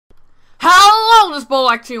Hello, this is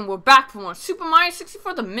Bowblax here, and we're back for more Super Mario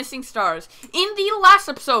 64 The Missing Stars. In the last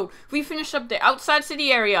episode, we finished up the outside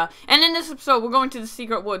city area, and in this episode, we're going to the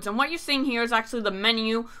secret woods. And what you're seeing here is actually the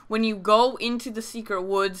menu when you go into the secret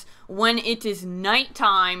woods when it is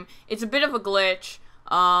nighttime. It's a bit of a glitch.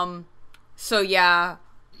 So yeah,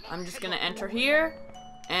 I'm just gonna enter here,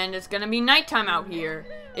 and it's gonna be nighttime out here.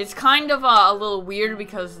 It's kind of a little weird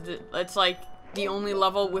because it's like the only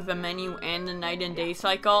level with a menu and the night and day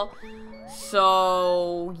cycle.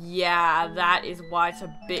 So yeah, that is why it's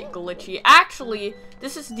a bit glitchy. Actually,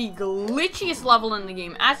 this is the glitchiest level in the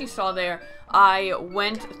game. As you saw there, I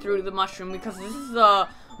went through the mushroom because this is the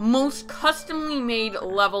most customly made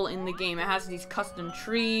level in the game. It has these custom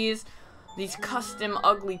trees, these custom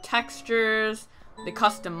ugly textures, the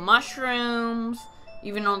custom mushrooms,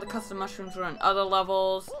 even though the custom mushrooms were in other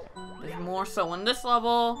levels. There's more so in this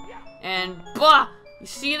level. And bah! You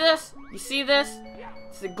see this? You see this?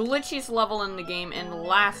 It's the glitchiest level in the game and the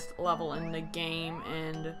last level in the game.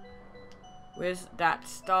 And where's that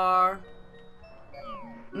star?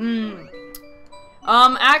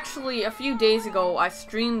 Actually, a few days ago, I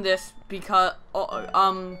streamed this because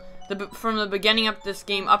from the beginning of this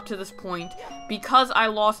game up to this point, because I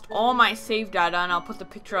lost all my save data, and I'll put the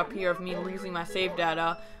picture up here of me losing my save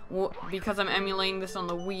data, because I'm emulating this on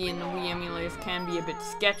the Wii, and the Wii emulators can be a bit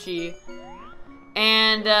sketchy.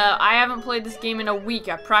 And I haven't played this game in a week.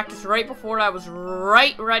 I practiced right before I was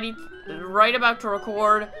right about to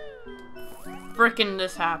record. Frickin'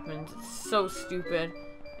 this happened. It's so stupid.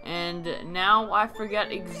 And now I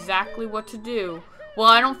forget exactly what to do. Well,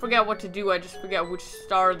 I don't forget what to do, I just forget which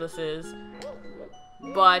star this is.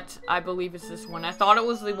 But I believe it's this one. I thought it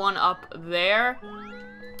was the one up there,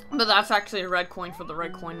 but that's actually a red coin for the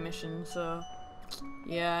red coin mission, so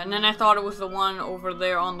yeah. And then I thought it was the one over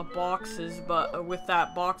there on the boxes, but with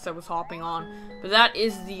that box I was hopping on. But that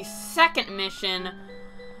is the second mission.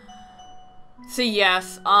 So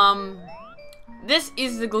yes, this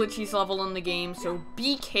is the glitchiest level in the game, so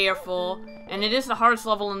be careful. And it is the hardest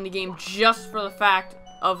level in the game just for the fact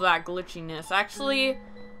of that glitchiness. Actually,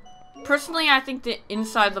 personally, I think that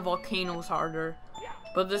inside the volcano is harder.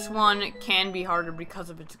 But this one can be harder because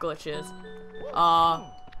of its glitches.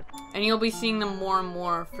 And you'll be seeing them more and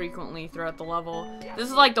more frequently throughout the level. This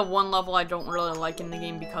is like the one level I don't really like in the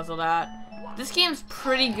game because of that. This game's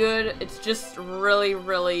pretty good, it's just really,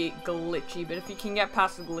 really glitchy. But if you can get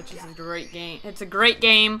past the glitches, it's a great game. It's a great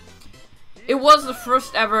game. It was the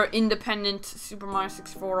first ever independent Super Mario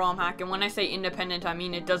 64 ROM hack, and when I say independent, I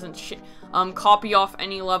mean it doesn't copy off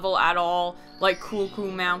any level at all, like Cool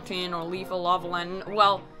Mountain or Lethal Lava Land.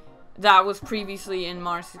 Well, that was previously in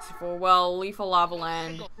Mario 64. Well, Lethal Lava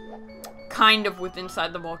Land, kind of with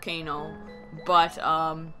inside the volcano, but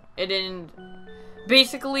it didn't.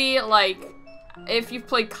 Basically, like, if you've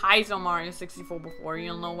played Kaizo Mario 64 before,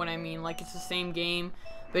 you'll know what I mean. Like, it's the same game,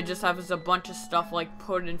 but it just has a bunch of stuff like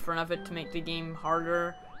put in front of it to make the game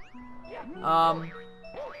harder.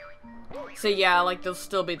 So yeah, like there'll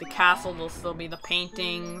still be the castle, there'll still be the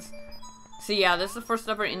paintings. So yeah, this is the first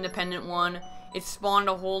ever independent one. It spawned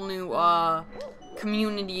a whole new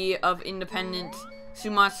community of independent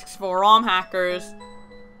Super Mario 64 ROM hackers.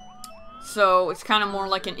 So it's kind of more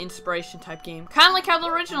like an inspiration type game. Kind of like how the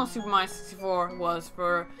original Super Mario 64 was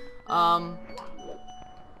for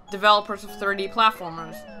developers of 3D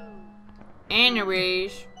platformers.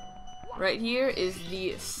 Anyways, right here is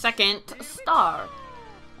the second star.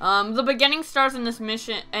 The beginning stars in this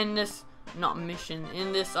mission, in this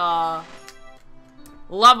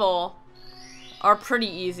level are pretty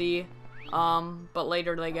easy, but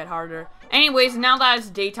later they get harder. Anyways, now that it's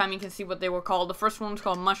daytime, you can see what they were called. The first one was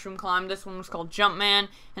called Mushroom Climb, this one was called Jumpman,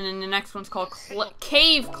 and then the next one's called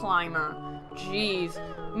Cave Climber. Jeez,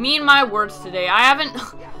 me and my words today. I haven't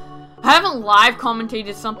live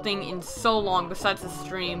commentated something in so long besides the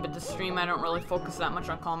stream, but the stream I don't really focus that much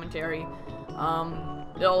on commentary.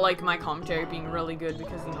 They'll like my commentary being really good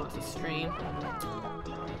because, you know, it's a stream.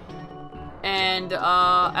 And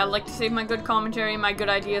I like to save my good commentary and my good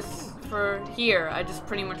ideas for here. I just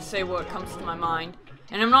pretty much say what comes to my mind.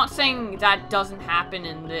 And I'm not saying that doesn't happen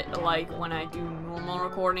in the, like, when I do normal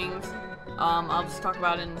recordings. I'll just talk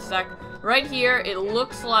about it in a sec. Right here, it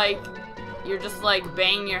looks like you're just like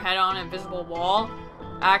banging your head on an invisible wall.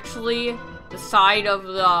 Actually, the side of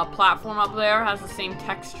the platform up there has the same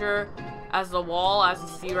texture as the wall. As you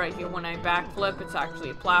see right here when I backflip, it's actually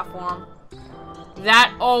a platform.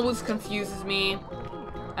 That always confuses me.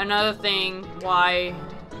 Another thing why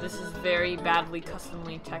this is very badly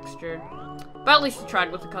customly textured. But at least I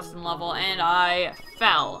tried with the custom level and I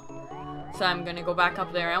fell. So I'm gonna go back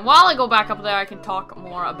up there. And while I go back up there, I can talk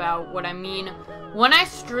more about what I mean when I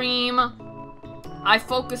stream I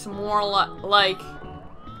focus more like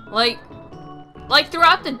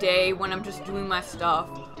throughout the day when I'm just doing my stuff,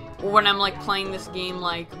 or when I'm like playing this game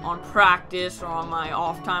like on practice or on my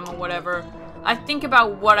off time or whatever. I think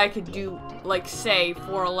about what I could do, like, say,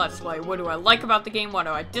 for a Let's Play. What do I like about the game? What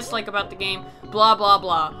do I dislike about the game? Blah, blah,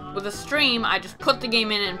 blah. With a stream, I just put the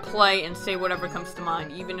game in and play and say whatever comes to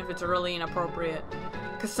mind, even if it's really inappropriate.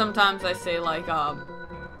 Because sometimes I say, like,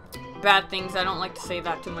 bad things. I don't like to say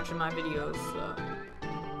that too much in my videos, so.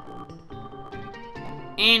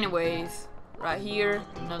 Anyways, right here,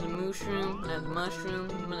 another mushroom, another mushroom,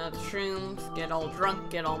 another shrooms. Get all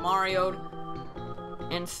drunk, get all Mario'd,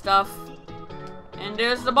 and stuff. And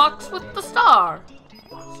there's the box with the star.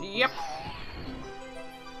 So, yep.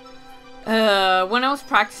 When I was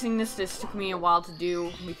practicing this took me a while to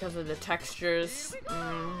do because of the textures.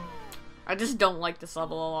 I just don't like this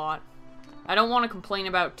level a lot. I don't want to complain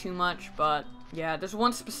about too much, but yeah, there's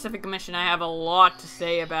one specific mission I have a lot to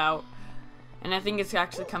say about. And I think it's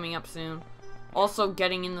actually coming up soon. Also,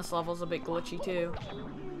 getting in this level is a bit glitchy too.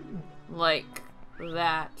 Like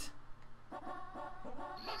that.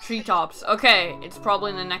 Treetops. Okay, it's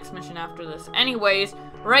probably the next mission after this. Anyways,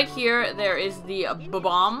 right here, there is the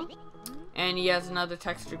bomb. And he has another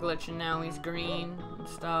texture glitch, and now he's green and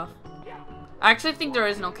stuff. I actually think there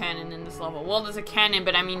is no cannon in this level. Well, there's a cannon,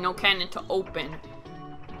 but I mean no cannon to open.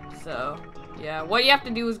 So, yeah. What you have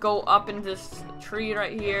to do is go up in this tree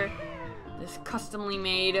right here. This customly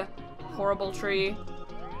made horrible tree.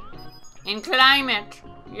 And climb it.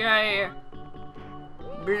 Yeah.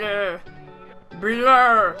 Blur.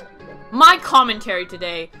 Blur. My commentary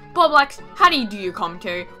today. Bowblax, how do you do your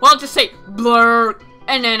commentary? Well, just say blur,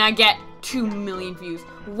 and then I get 2 million views.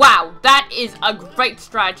 Wow, that is a great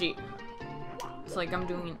strategy. It's like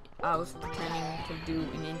I was pretending to do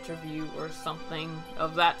an interview or something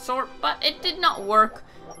of that sort, but it did not work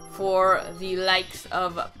for the likes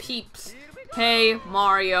of peeps. Hey,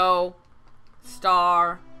 Mario,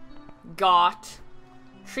 Star, got,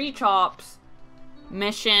 Treetops,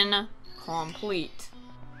 mission complete.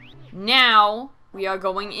 Now, we are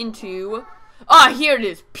going into... here it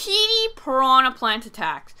is. Petey Piranha Plant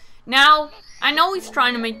Attacks. Now, I know he's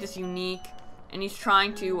trying to make this unique, and he's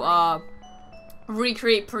trying to,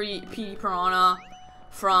 recreate Petey Piranha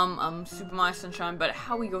from, Super Mario Sunshine, but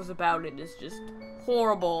how he goes about it is just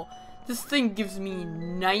horrible. This thing gives me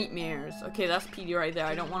nightmares. Okay, that's Petey right there.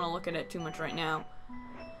 I don't want to look at it too much right now.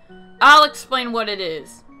 I'll explain what it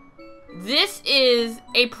is. This is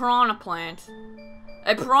a piranha plant.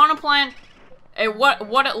 A piranha plant,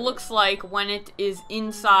 what it looks like when it is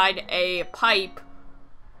inside a pipe.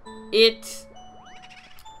 It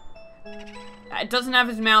doesn't have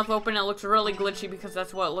his mouth open. It looks really glitchy because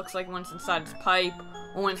that's what it looks like when it's inside its pipe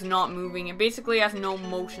or when it's not moving. It basically has no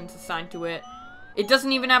motions assigned to it. It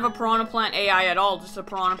doesn't even have a piranha plant AI at all, just a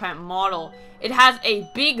piranha plant model. It has a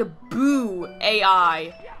big boo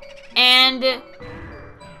AI, and it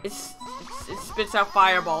spits out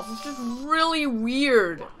fireballs. It's just really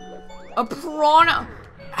weird. A piranha.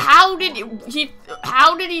 How did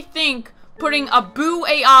he think putting a boo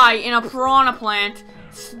AI in a piranha plant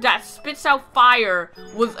that spits out fire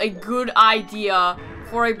was a good idea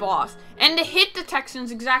for a boss? And the hit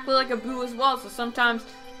detection's exactly like a boo as well. So sometimes,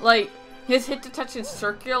 like, his hit detection's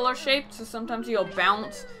circular shaped. So sometimes he'll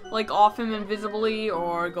bounce like off him invisibly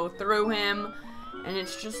or go through him. And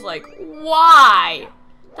it's just like, why?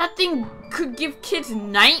 That thing could give kids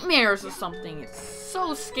nightmares or something. It's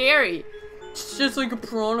so scary. It's just like a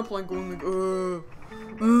piranha plant going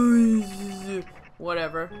like,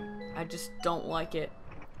 whatever. I just don't like it.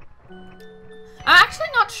 I'm actually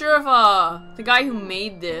not sure if the guy who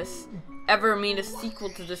made this ever made a sequel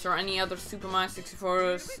to this or any other Super Mario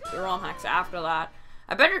 64 ROM hacks after that.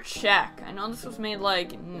 I better check. I know this was made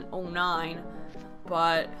like in 09,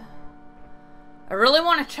 but I really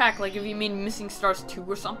want to check, like, if he made Missing Stars 2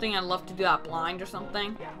 or something. I'd love to do that blind or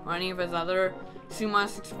something. Or any of his other Super Mario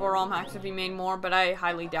 64 ROM hacks if he made more, but I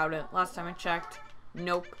highly doubt it. Last time I checked,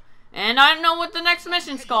 nope. And I don't know what the next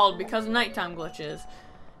mission's called because of nighttime glitches.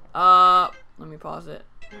 Let me pause it.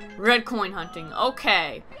 Red coin hunting.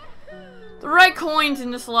 Okay. The red coins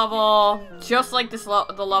in this level, just like this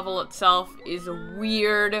the level itself, is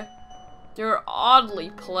weird. They're oddly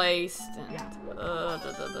placed, and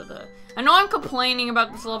I know I'm complaining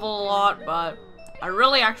about this level a lot, but I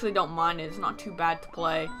really actually don't mind it. It's not too bad to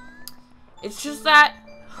play. It's just that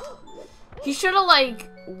he should have, like,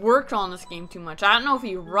 worked on this game too much. I don't know if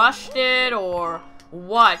he rushed it or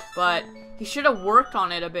what, but he should have worked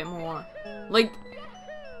on it a bit more. Like,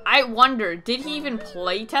 I wonder, did he even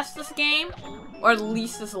play test this game? Or at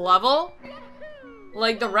least this level?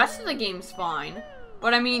 Like, the rest of the game's fine.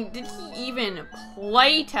 But I mean, did he even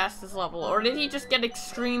play test this level? Or did he just get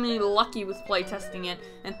extremely lucky with play testing it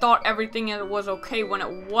and thought everything was okay when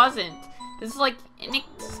it wasn't? This is like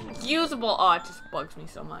inexcusable. Oh, it just bugs me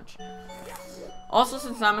so much. Also,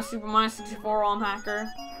 since I'm a Super Mario 64 ROM hacker,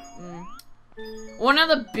 one of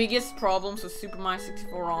the biggest problems with Super Mario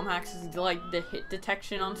 64 ROM hacks is like the hit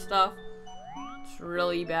detection on stuff. It's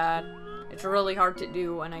really bad. It's really hard to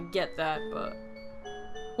do, and I get that, but...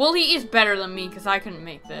 Well, he is better than me, because I couldn't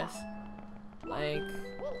make this. Like...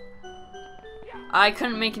 I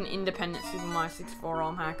couldn't make an independent Super Mario 64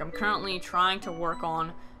 ROM hack. I'm currently trying to work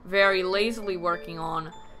on, very lazily working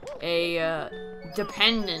on, a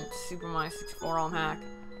dependent Super Mario 64 ROM hack.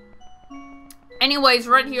 Anyways,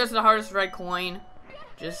 right here's the hardest red coin.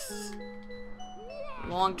 Just...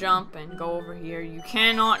 long jump and go over here. You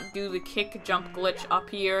cannot do the kick jump glitch up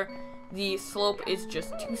here. The slope is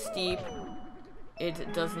just too steep.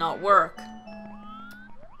 It does not work.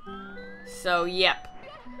 So, yep.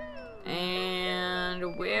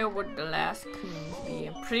 And where would the last coons be?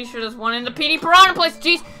 I'm pretty sure there's one in the PD Piranha place.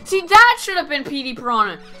 Jeez. See, that should have been PD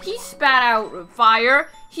Piranha. He spat out fire.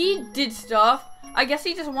 He did stuff. I guess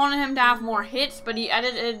he just wanted him to have more hits, but he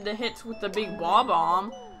edited the hits with the big wall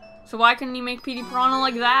bomb. So why couldn't he make PD Piranha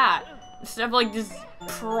like that? Instead of like this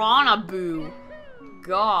Piranha Boo.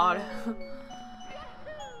 God.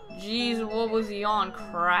 Jeez, what was he on?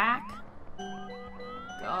 Crack?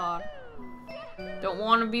 God. Don't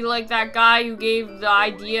want to be like that guy who gave the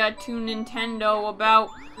idea to Nintendo about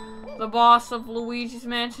the boss of Luigi's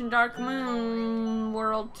Mansion Dark Moon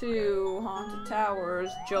World 2 Haunted Towers.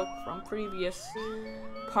 Joke from previous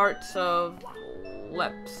parts of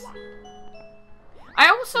Lips. I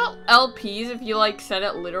always thought LPs, if you like said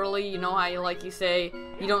it literally, you know how you like you say,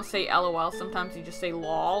 you don't say LOL, sometimes you just say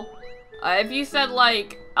LOL. If you said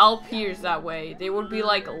like LPers that way, they would be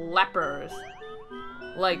like lepers.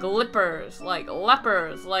 Like lippers, like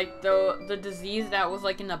lepers, like the disease that was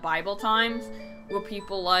like in the Bible times, where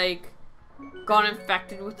people like got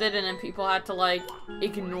infected with it and then people had to like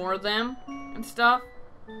ignore them and stuff.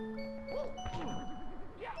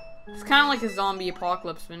 It's kind of like a zombie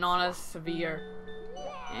apocalypse, but not as severe.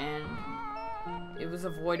 And it was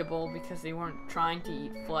avoidable because they weren't trying to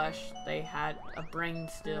eat flesh. They had a brain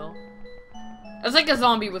still. It's like a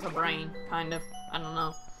zombie with a brain, kind of. I don't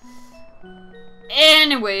know.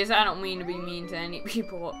 Anyways, I don't mean to be mean to any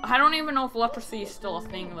people. I don't even know if leprosy is still a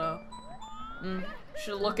thing, though.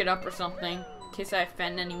 Should look it up or something, in case I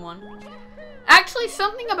offend anyone. Actually,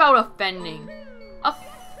 something about offending.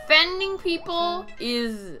 Offending people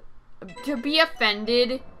is... To be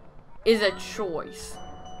offended is a choice.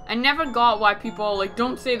 I never got why people are like,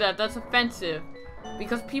 don't say that, that's offensive.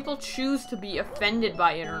 Because people choose to be offended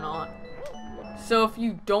by it or not. So if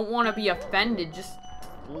you don't want to be offended, just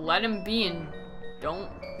let them be and don't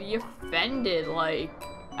be offended. Like,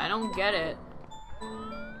 I don't get it.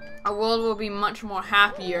 Our world will be much more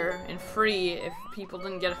happier and free if people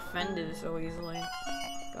didn't get offended so easily.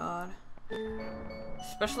 God.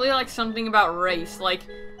 Especially like something about race. Like,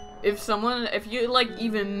 if you like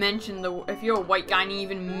even mention if you're a white guy and you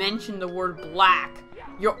even mention the word black,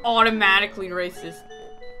 you're automatically racist.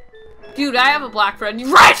 Dude, I have a black friend.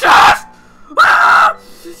 You racist! Ah!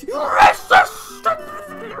 You racist!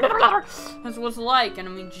 That's what it's like, and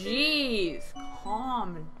I mean, jeez,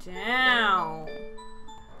 calm down.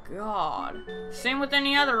 God. Same with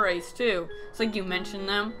any other race, too. It's like you mention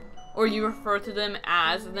them, or you refer to them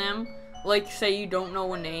as them. Like, say you don't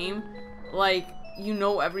know a name. Like, you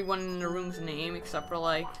know everyone in the room's name, except for,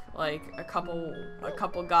 like a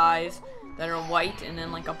couple guys that are white, and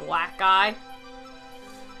then, like, a black guy.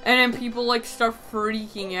 And then people, like, start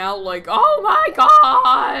freaking out, like, oh my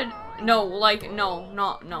god! No, like, no.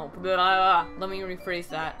 Blah, blah, blah. Let me rephrase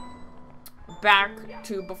that. Back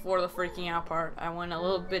to before the freaking out part. I went a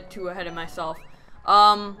little bit too ahead of myself.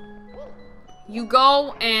 You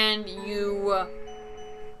go and you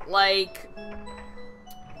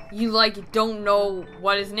don't know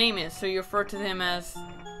what his name is, so you refer to him as,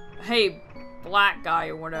 hey, black guy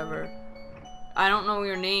or whatever. I don't know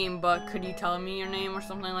your name, but could you tell me your name or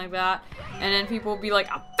something like that? And then people will be like,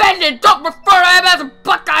 offended! Don't refer to him as a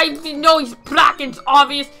black guy! You know he's black and it's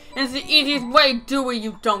obvious and it's the easiest way to do it.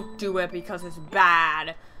 You don't do it because it's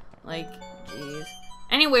bad. Like, jeez.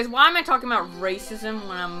 Anyways, why am I talking about racism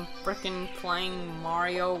when I'm frickin' playing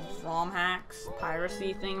Mario ROM hacks,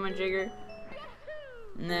 piracy thingamajigger?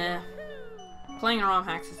 Nah. Playing ROM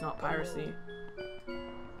hacks is not piracy.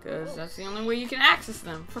 Because that's the only way you can access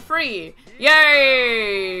them for free.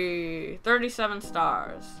 Yay! 37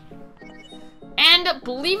 stars. And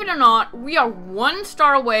believe it or not, we are 1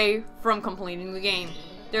 star away from completing the game.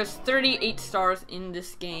 There's 38 stars in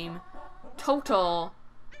this game total,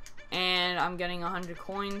 and I'm getting 100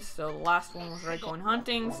 coins. So the last one was red coin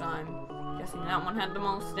hunting, so I'm guessing that one had the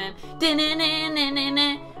most. Then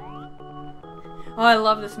oh, I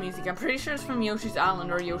love this music. I'm pretty sure it's from Yoshi's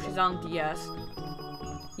Island or Yoshi's Island DS.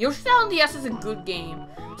 Yoshi's Island DS is a good game.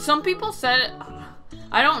 Some people said,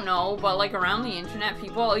 I don't know, but like around the internet,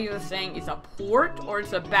 people are either saying it's a port or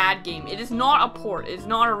it's a bad game. It is not a port. It is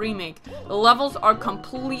not a remake. The levels are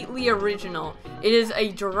completely original. It is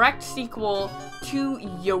a direct sequel to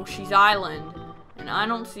Yoshi's Island. And I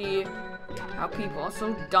don't see how people are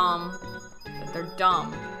so dumb that they're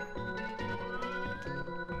dumb.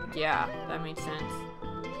 Yeah, that makes sense.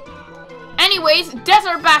 Anyways,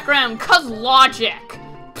 desert background, cause logic.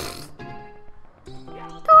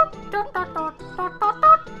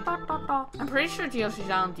 I'm pretty sure it's Yoshi's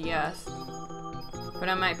Island DS. But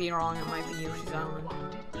I might be wrong, it might be Yoshi's Island.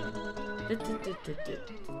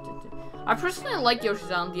 I personally like Yoshi's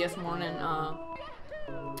Island DS more than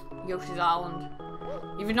Yoshi's Island.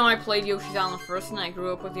 Even though I played Yoshi's Island first and I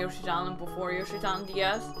grew up with Yoshi's Island before Yoshi's Island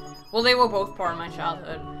DS. Well, they were both part of my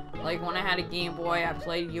childhood. Like, when I had a Game Boy, I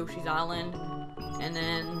played Yoshi's Island. And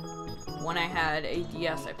then, when I had a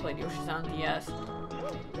DS, I played Yoshi's Island DS.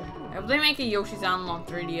 I hope they make a Yoshi's Island on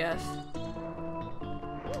 3DS.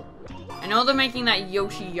 I know they're making that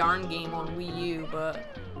Yoshi Yarn game on Wii U, but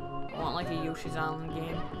I want, like, a Yoshi's Island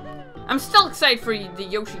game. I'm still excited for the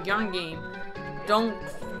Yoshi Yarn game. Don't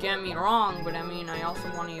get me wrong, but I mean, I also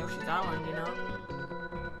want a Yoshi's Island, you know?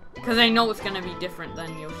 Because I know it's going to be different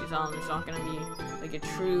than Yoshi's Island. It's not going to be, like, a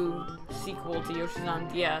true sequel to Yoshi's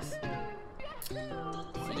Island DS.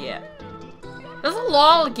 So, yeah. There's a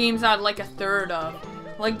lot of games I'd like a third of.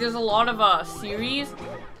 Like, there's a lot of, series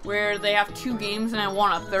where they have 2 games and I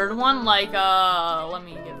want a third one. Like, let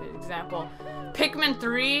me give an example. Pikmin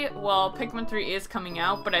 3, well, Pikmin 3 is coming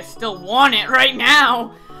out, but I still want it right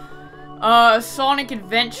now. Sonic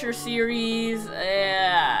Adventure series,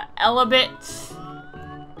 Elebit.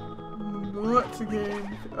 What's the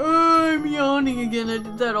game? Oh, I'm yawning again. I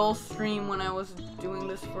did that all stream when I was doing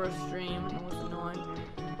this first stream. It was annoying.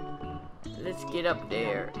 Let's get up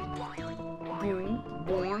there. Boom,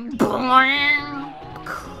 boom, boing.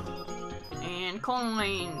 And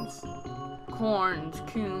coins. Corns,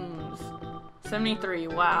 coons. 73,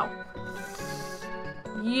 wow.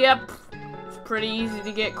 Yep. It's pretty easy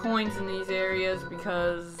to get coins in these areas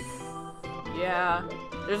because, yeah.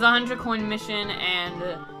 There's a 100 coin mission and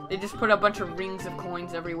they just put a bunch of rings of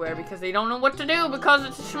coins everywhere because they don't know what to do because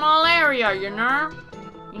it's a small area, you know?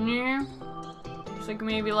 You know? It's like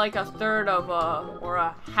maybe like a third of or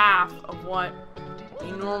a half of what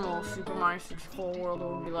a normal Super Mario 64 world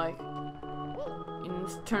would be like in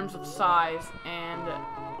terms of size, and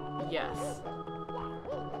yes.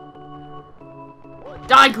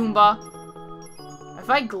 Die, Goomba! If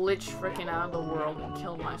I glitch freaking out of the world and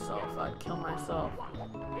kill myself, I'd kill myself.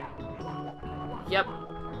 Yep.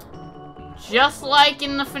 Just like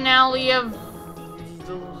in the finale of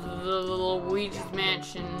the Luigi's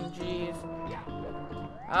Mansion, jeez.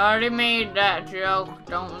 I already made that joke,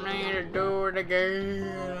 don't need to do it again.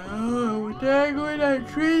 Oh, dang with that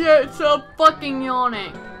tree, that's so fucking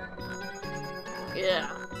yawning. Yeah.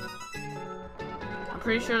 I'm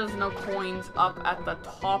pretty sure there's no coins up at the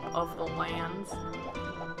top of the lands.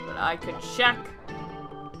 But I could check.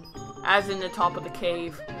 As in the top of the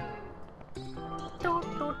cave.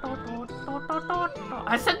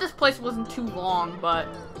 I said this place wasn't too long, but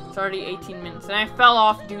it's already 18 minutes. And I fell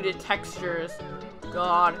off due to textures.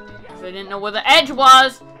 God. Because I didn't know where the edge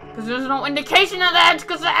was. Because there's no indication of the edge.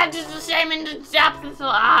 Because the edge is the same in the depth.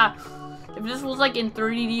 If this was like in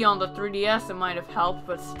 3D on the 3DS, it might have helped.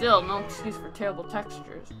 But still, no excuse for terrible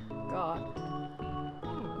textures. God.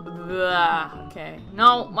 Blah. Okay.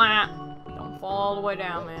 No, man. Don't fall all the way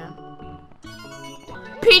down, man.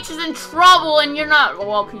 Peach is in trouble and you're not.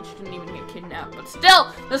 Well, Peach didn't even get kidnapped. But still,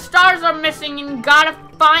 the stars are missing and you gotta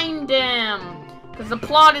find them. Because the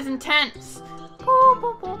plot is intense.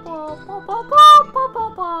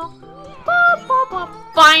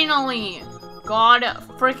 Finally! God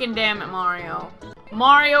freaking damn it, Mario.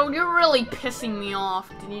 Mario, you're really pissing me off.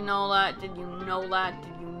 Did you know that? Did you know that?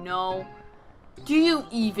 Did you know? Do you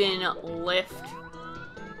even lift?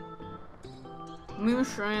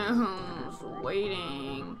 Mushrooms.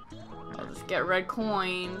 Waiting. I'll just get red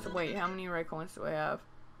coins. Wait, how many red coins do I have?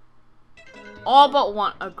 All but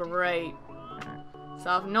one. Oh, great. So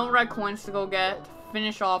I have no red coins to go get. To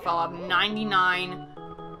finish off, I'll have 99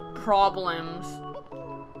 problems.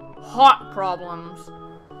 Hot problems.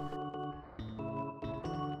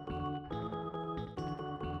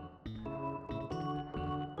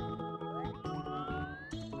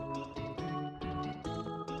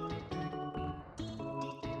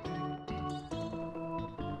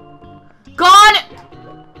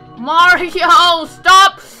 Mario,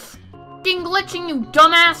 stop f***ing glitching, you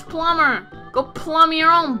dumbass plumber. Go plumb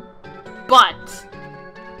your own butt.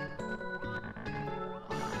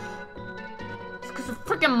 It's because the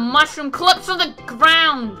freaking mushroom clips on the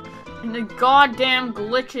ground and the goddamn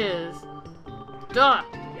glitches.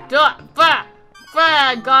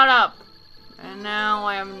 I got up. And now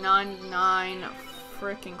I have 99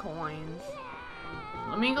 freaking coins.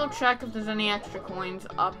 Let me go check if there's any extra coins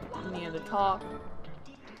up near the top.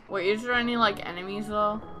 Wait, is there any, like, enemies,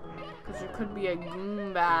 though? Because there could be a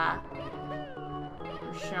Goomba.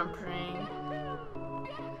 Or something.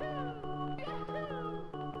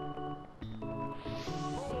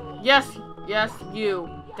 Yes, you.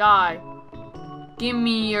 Die. Give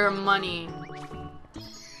me your money.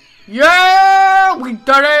 Yeah! We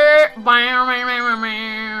did it!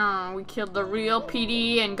 We killed the real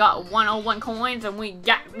PD and got 101 coins and we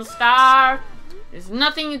got the star. There's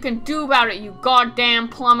nothing you can do about it, you goddamn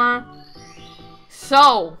plumber.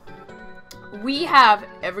 So, we have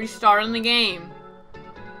every star in the game.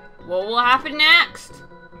 What will happen next?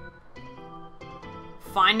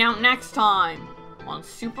 Find out next time on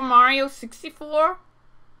Super Mario 64,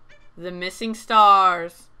 The Missing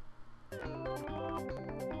Stars.